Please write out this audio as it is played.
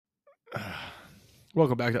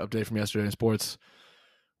Welcome back to Update from Yesterday in Sports.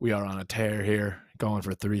 We are on a tear here, going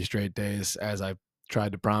for 3 straight days, as I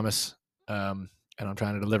tried to promise, and I'm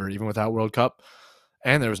trying to deliver, even without World Cup.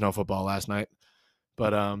 And there was no football last night.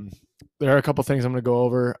 But there are a couple things I'm going to go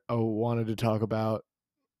over. I wanted to talk about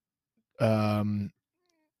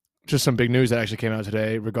just some big news that actually came out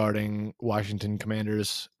today regarding Washington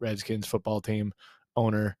Commanders, Redskins football team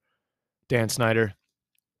owner Dan Snyder.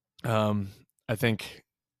 I think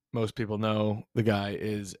most people know the guy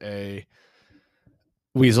is a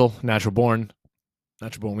weasel, natural born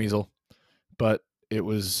weasel, but it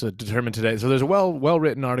was determined today. So there's a well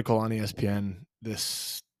written article on ESPN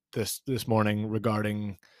this morning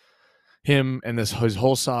regarding him and his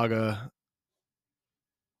whole saga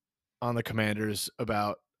on the Commanders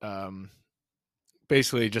about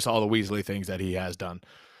basically just all the Weasley things that he has done.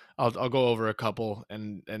 I'll go over a couple,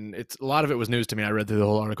 and it's a lot of it was news to me. I read through the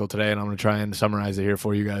whole article today, and I'm going to try and summarize it here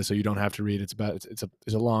for you guys, so you don't have to read. It's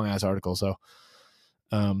a long ass article, so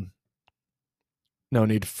no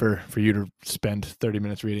need for you to spend 30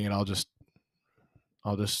 minutes reading it. I'll just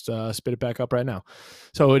spit it back up right now.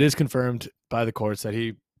 So it is confirmed by the courts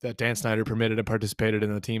that Dan Snyder permitted and participated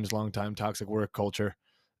in the team's longtime toxic work culture,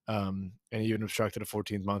 and even obstructed a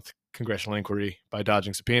 14-month congressional inquiry by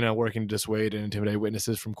dodging subpoena, working to dissuade and intimidate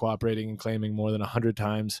witnesses from cooperating, and claiming more than 100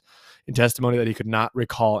 times in testimony that he could not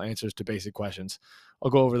recall answers to basic questions. I'll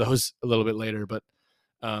go over those a little bit later, but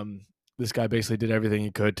this guy basically did everything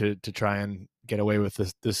he could to try and get away with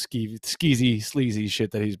this skeezy, sleazy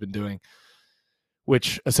shit that he's been doing,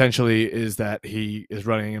 which essentially is that he is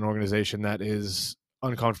running an organization that is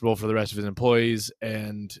uncomfortable for the rest of his employees,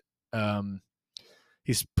 and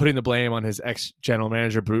he's putting the blame on his ex-general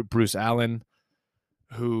manager, Bruce Allen,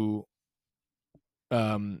 who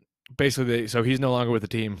basically, so he's no longer with the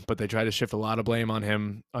team, but they try to shift a lot of blame on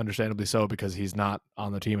him, understandably so, because he's not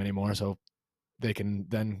on the team anymore, so they can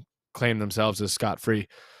then claim themselves as scot-free.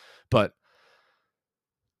 But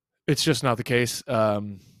it's just not the case.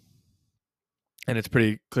 And it's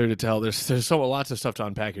pretty clear to tell. There's lots of stuff to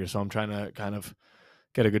unpack here, so I'm trying to kind of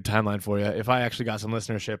get a good timeline for you. If I actually got some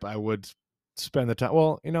listenership, I would spend the time.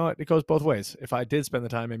 Well, you know what? It goes both ways. If I did spend the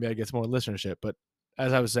time, maybe I'd get some more listenership. But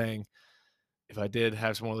as I was saying, if I did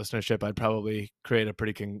have some more listenership, I'd probably create a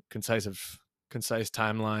pretty concise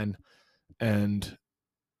timeline and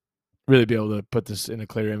really be able to put this in a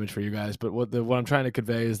clear image for you guys. But what I'm trying to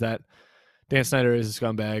convey is that Dan Snyder is a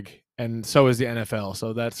scumbag, and so is the NFL.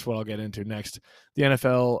 So that's what I'll get into next. The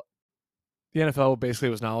NFL basically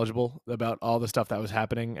was knowledgeable about all the stuff that was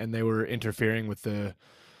happening, and they were interfering with the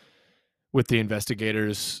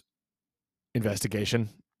investigators' investigation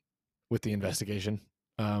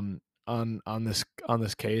on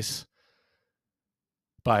this case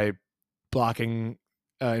by blocking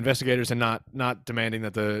investigators and not demanding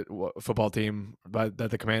that the football team, but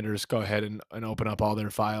that the Commanders go ahead and open up all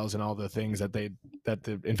their files and all the things that the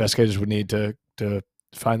investigators would need to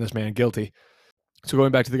find this man guilty. So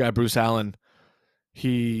going back to the guy Bruce Allen,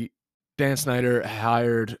 Dan Snyder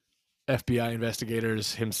hired FBI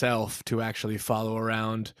investigators himself to actually follow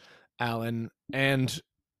around Allen and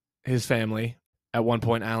his family. At one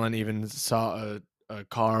point, Allen even saw a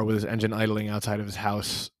car with his engine idling outside of his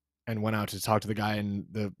house and went out to talk to the guy, and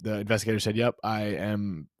the investigator said, "Yep, I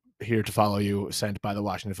am here to follow you, sent by the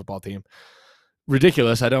Washington football team."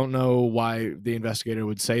 Ridiculous. I don't know why the investigator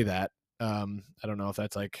would say that. I don't know if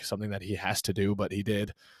that's like something that he has to do, but he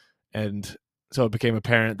did. And so it became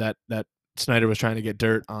apparent that Snyder was trying to get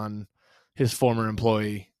dirt on his former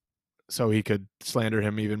employee so he could slander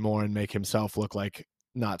him even more and make himself look like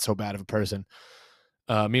not so bad of a person.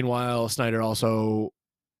 Meanwhile, Snyder also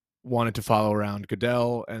wanted to follow around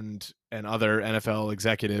Goodell and other NFL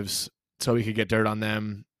executives so he could get dirt on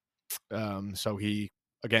them, so he,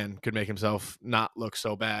 again, could make himself not look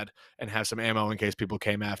so bad and have some ammo in case people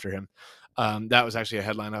came after him. That was actually a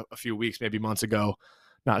headline a few weeks, maybe months ago.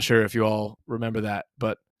 Not sure if you all remember that,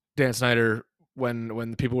 but Dan Snyder,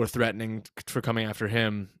 when people were threatening for coming after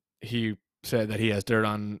him, he said that he has dirt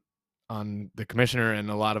on the commissioner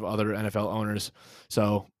and a lot of other NFL owners.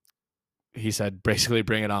 So he said, basically,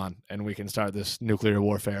 bring it on, and we can start this nuclear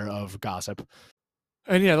warfare of gossip.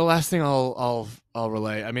 And yeah, the last thing I'll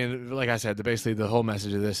relay. I mean, like I said, basically the whole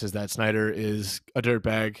message of this is that Snyder is a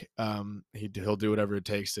dirtbag. He'll do whatever it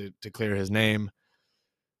takes to clear his name,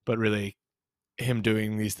 but really, him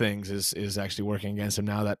doing these things is actually working against him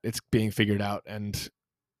now that it's being figured out, and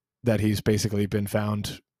that he's basically been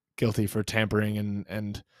found guilty for tampering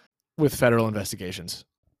and with federal investigations.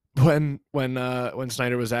 When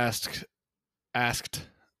Snyder was asked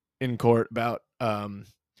in court about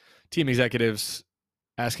team executives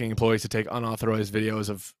asking employees to take unauthorized videos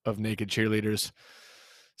of naked cheerleaders,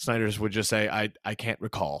 Snyder's would just say, I can't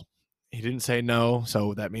recall. He didn't say no,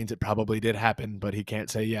 so that means it probably did happen, but he can't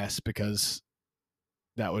say yes because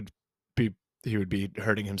that would be, he would be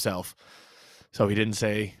hurting himself. So he didn't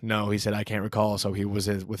say no. He said, I can't recall. So he was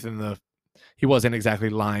he wasn't exactly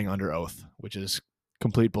lying under oath, which is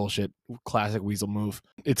complete bullshit. Classic weasel move.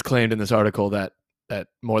 It's claimed in this article that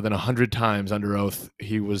more than 100 times under oath,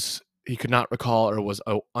 he could not recall or was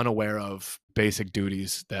unaware of basic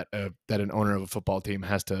duties that an owner of a football team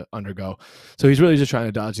has to undergo. So he's really just trying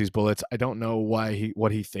to dodge these bullets. I don't know what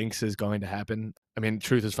he thinks is going to happen. I mean,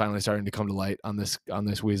 truth is finally starting to come to light on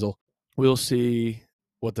this weasel. We'll see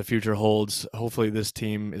what the future holds. Hopefully this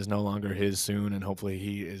team is no longer his soon, and hopefully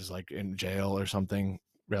he is like in jail or something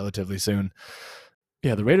relatively soon.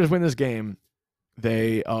 Yeah, the Raiders win this game.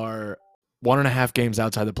 They are 1.5 games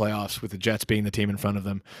outside the playoffs, with the Jets being the team in front of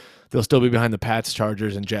them. They'll still be behind the Pats,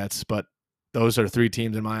 Chargers, and Jets, but those are 3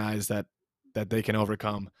 teams in my eyes that they can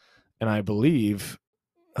overcome. And I believe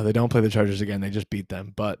they don't play the Chargers again. They just beat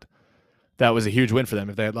them, but that was a huge win for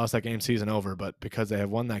them. If they had lost that game, season over. But because they have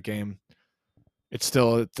won that game, it's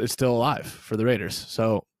still alive for the Raiders.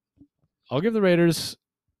 So I'll give the Raiders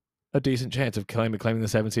a decent chance of claiming the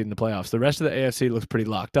 7th seed in the playoffs. The rest of the AFC looks pretty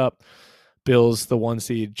locked up. Bills, the 1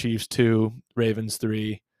 seed, Chiefs 2, Ravens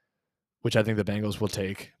 3, which I think the Bengals will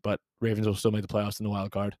take, but Ravens will still make the playoffs in the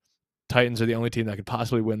wild card. Titans are the only team that could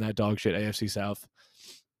possibly win that dog shit AFC South.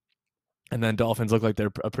 And then Dolphins look like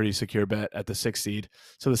they're a pretty secure bet at the 6th seed.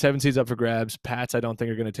 So the 7 seed's up for grabs. Pats, I don't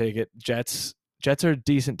think are going to take it. Jets are a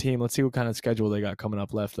decent team. Let's see what kind of schedule they got coming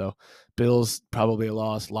up left, though. Bills, probably a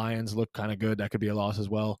loss. Lions look kind of good. That could be a loss as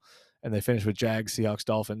well. And they finish with Jags, Seahawks,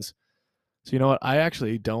 Dolphins. So you know what? I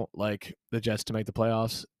actually don't like the Jets to make the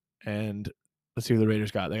playoffs. And let's see who the Raiders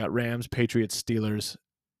got. They got Rams, Patriots, Steelers.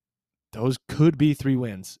 Those could be 3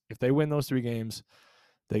 wins. If they win those 3 games,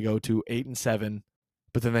 they go to 8-7.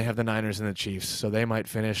 But then they have the Niners and the Chiefs. So they might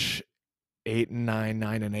finish 8-9,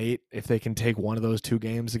 9-8 if they can take one of those 2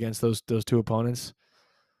 games against those 2 opponents.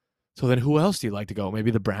 So then who else do you like to go? Maybe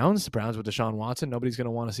the Browns? The Browns with Deshaun Watson. Nobody's going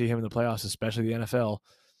to want to see him in the playoffs, especially the NFL.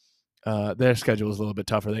 Their schedule is a little bit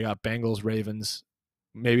tougher. They got Bengals, Ravens.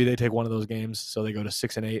 Maybe they take one of those games, so they go to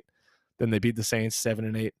 6-8. Then they beat the Saints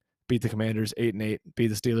 7-8, beat the Commanders 8-8, beat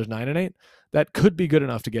the Steelers 9-8. That could be good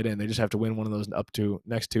enough to get in. They just have to win one of those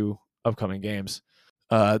next 2 upcoming games.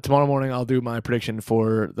 Tomorrow morning, I'll do my prediction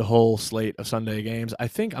for the whole slate of Sunday games. I'm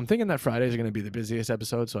thinking that Fridays are going to be the busiest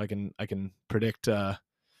episode, so I can predict.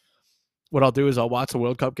 What I'll do is I'll watch the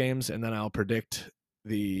World Cup games, and then I'll predict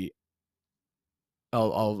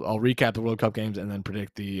I'll recap the World Cup games and then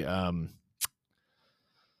predict the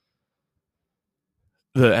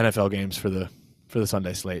NFL games for the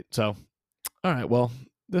Sunday slate. So, all right, well,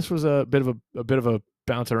 this was a bit of a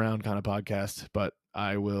bounce around kind of podcast, but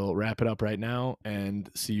I will wrap it up right now and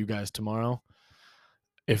see you guys tomorrow.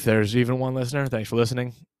 If there's even one listener, thanks for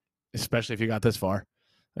listening, especially if you got this far.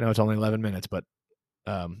 I know it's only 11 minutes, but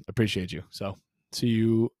appreciate you. So see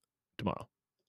you tomorrow.